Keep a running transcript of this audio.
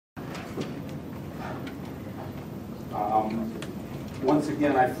Once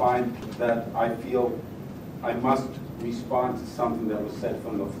again, I find that I feel I must respond to something that was said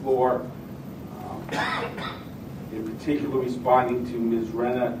from the floor. In particular, responding to Ms.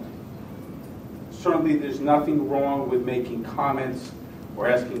 Renna. Certainly, there's nothing wrong with making comments or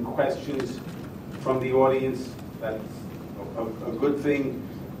asking questions from the audience. That's a good thing.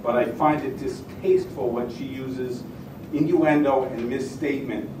 But I find it distasteful when she uses innuendo and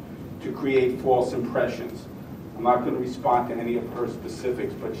misstatement to create false impressions. I'm not going to respond to any of her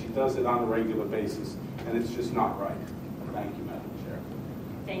specifics, but she does it on a regular basis, and it's just not right. Thank you, Madam Chair.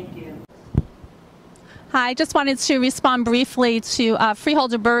 Thank you. Hi, I just wanted to respond briefly to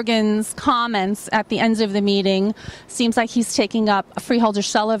Freeholder Bergen's comments at the end of the meeting. Seems like he's taking up Freeholder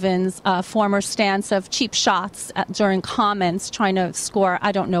Sullivan's former stance of cheap shots during comments, trying to score,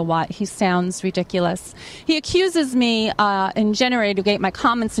 I don't know what. He sounds ridiculous. He accuses me in generatorgate, my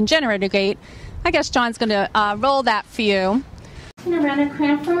comments in generatorgate. I guess John's going to roll that for you. Renna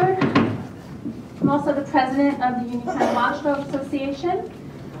Cranford. I'm also the president of the Union County Watchdog Association,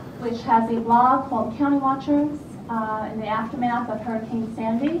 which has a blog called County Watchers. In the aftermath of Hurricane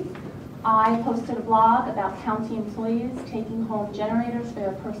Sandy, I posted a blog about county employees taking home generators for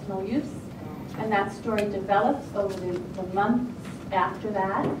their personal use, and that story developed over the months after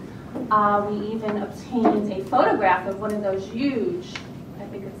that. We even obtained a photograph of one of those huge, I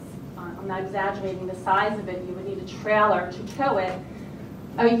think it's, I'm not exaggerating the size of it, you would need a trailer to tow it,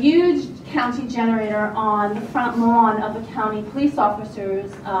 a huge county generator on the front lawn of the county police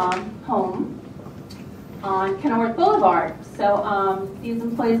officer's home on Kenilworth Boulevard. So these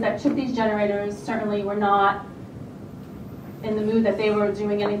employees that took these generators certainly were not in the mood that they were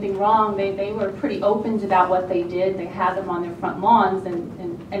doing anything wrong. They were pretty open about what they did. They had them on their front lawns, and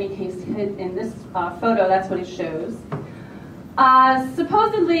in any case, in this photo, that's what it shows.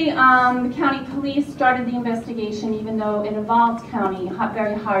 Supposedly, the county police started the investigation, even though it involved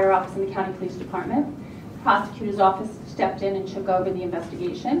very higher ups in the county police department. The prosecutor's office stepped in and took over the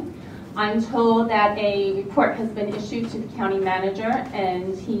investigation. I'm told that a report has been issued to the county manager,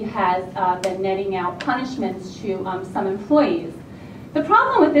 and he has been netting out punishments to some employees. The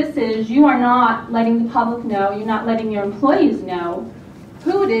problem with this is you are not letting the public know, you're not letting your employees know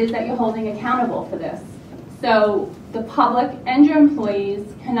who it is that you're holding accountable for this. So the public and your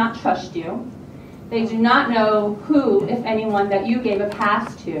employees cannot trust you. They do not know who, if anyone, that you gave a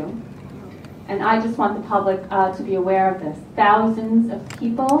pass to. And I just want the public to be aware of this. Thousands of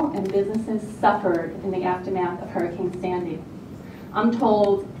people and businesses suffered in the aftermath of Hurricane Sandy. I'm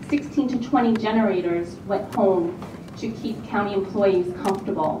told 16 to 20 generators went home to keep county employees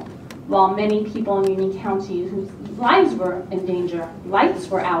comfortable, while many people in Union County whose lives were in danger, lights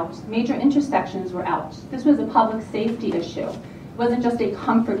were out, major intersections were out. This was a public safety issue. It wasn't just a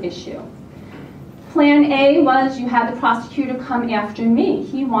comfort issue. Plan A was you had the prosecutor come after me.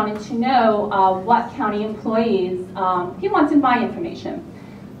 He wanted to know what county employees, he wanted my information.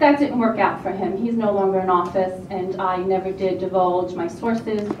 That didn't work out for him. He's no longer in office, and I never did divulge my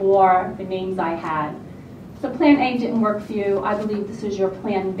sources or the names I had. So plan A didn't work for you. I believe this is your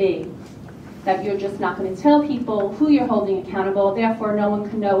plan B, that you're just not going to tell people who you're holding accountable, therefore no one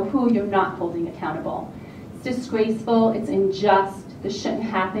can know who you're not holding accountable. It's disgraceful, it's unjust, this shouldn't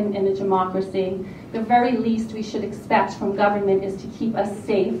happen in a democracy. The very least we should expect from government is to keep us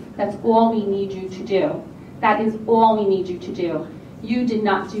safe. That's all we need you to do. That is all we need you to do. You did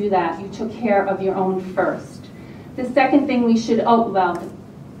not do that. You took care of your own first. The second thing we should, up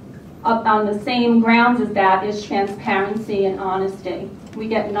on the same grounds as that is transparency and honesty. We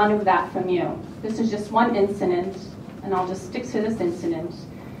get none of that from you. This is just one incident, and I'll just stick to this incident.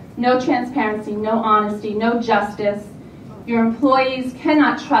 No transparency, no honesty, no justice. Your employees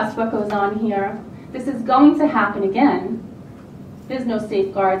cannot trust what goes on here. This is going to happen again. There's no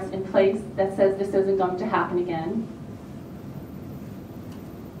safeguards in place that says this isn't going to happen again.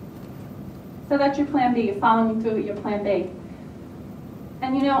 So that's your plan B. You're following through with your plan B.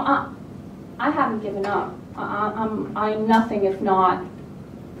 And you know, I haven't given up. I'm nothing if not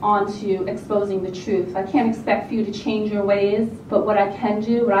onto exposing the truth. I can't expect for you to change your ways, but what I can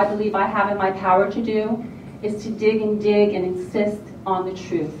do, what I believe I have in my power to do, is to dig and insist on the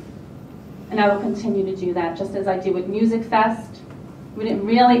truth. And I will continue to do that, just as I did with Music Fest. We didn't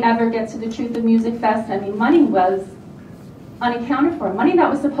really ever get to the truth of Music Fest. I mean, money was unaccounted for. Money that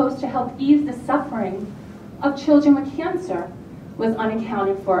was supposed to help ease the suffering of children with cancer was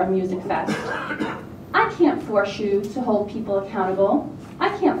unaccounted for at Music Fest. I can't force you to hold people accountable. I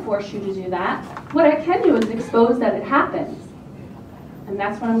can't force you to do that. What I can do is expose that it happens. And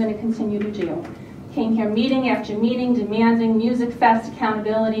that's what I'm going to continue to do. Came here meeting after meeting demanding Music Fest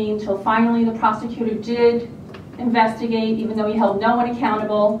accountability until finally the prosecutor did investigate, even though he held no one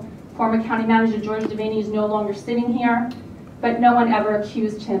accountable. Former County Manager George Devaney is no longer sitting here, but no one ever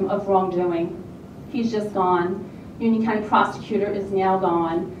accused him of wrongdoing. He's just gone. Union County Prosecutor is now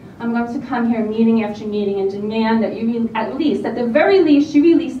gone. I'm going to come here meeting after meeting and demand that you, at the very least, you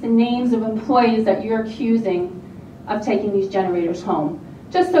release the names of employees that you're accusing of taking these generators home.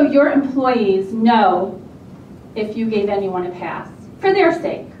 Just so your employees know if you gave anyone a pass. For their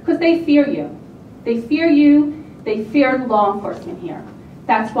sake, because they fear you. They fear you, they fear law enforcement here.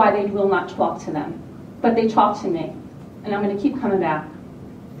 That's why they will not talk to them. But they talk to me, and I'm going to keep coming back.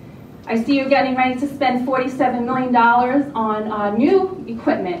 I see you're getting ready to spend $47 million on new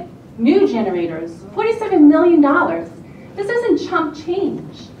equipment, new generators. $47 million. This isn't chump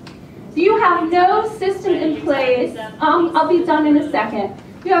change. So you have no system in place. I'll be done in a second.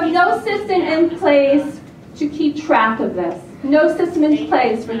 You have no system in place to keep track of this. No system in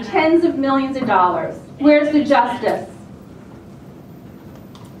place for tens of millions of dollars. Where's the justice?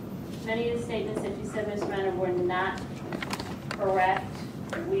 Many of the statements that you said, Ms. Renna, were not correct.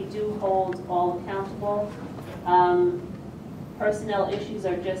 We do hold all accountable. Personnel issues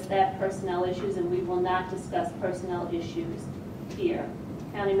are just that, personnel issues, and we will not discuss personnel issues here.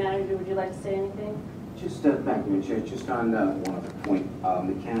 County Manager, would you like to say anything? Just thank you, Chair. Just on one other point,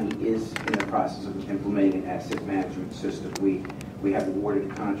 the county is in the process of implementing an asset management system. We have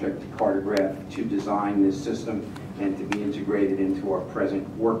awarded a contract to Cartograph to design this system and to be integrated into our present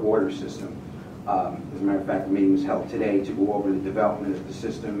work order system. As a matter of fact, the meeting was held today to go over the development of the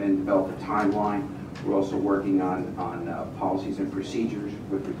system and develop a timeline. We're also working on policies and procedures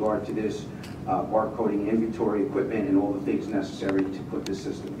with regard to this, barcoding, inventory, equipment, and all the things necessary to put this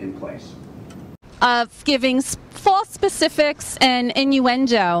system in place. Of giving false specifics and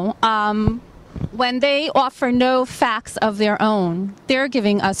innuendo. When they offer no facts of their own, they're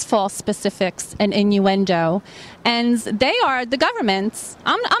giving us false specifics and innuendo. And they are the government.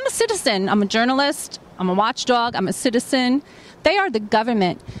 I'm a citizen. I'm a journalist. I'm a watchdog. I'm a citizen. They are the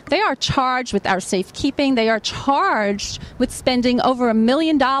government. They are charged with our safekeeping. They are charged with spending over $1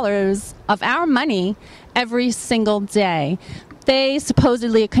 million of our money every single day. They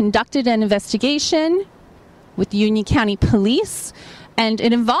supposedly conducted an investigation with Union County Police, and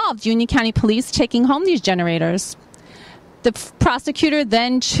it involved Union County Police taking home these generators. The prosecutor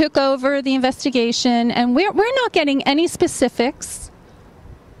then took over the investigation, and we're not getting any specifics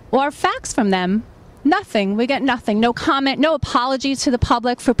or facts from them. Nothing. We get nothing. No comment, no apology to the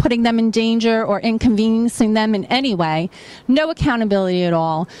public for putting them in danger or inconveniencing them in any way. No accountability at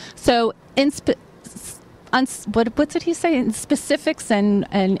all. So, what did he say? Specifics and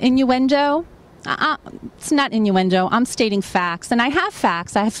innuendo? It's not innuendo. I'm stating facts, and I have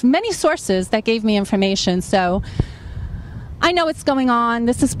facts. I have many sources that gave me information, so I know what's going on.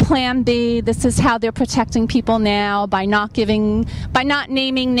 This is Plan B. This is how they're protecting people now by not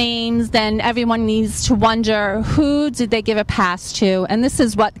naming names. Then everyone needs to wonder, who did they give a pass to? And this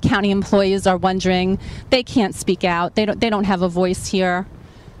is what county employees are wondering. They can't speak out. They don't have a voice here,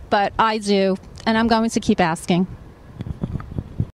 but I do, and I'm going to keep asking.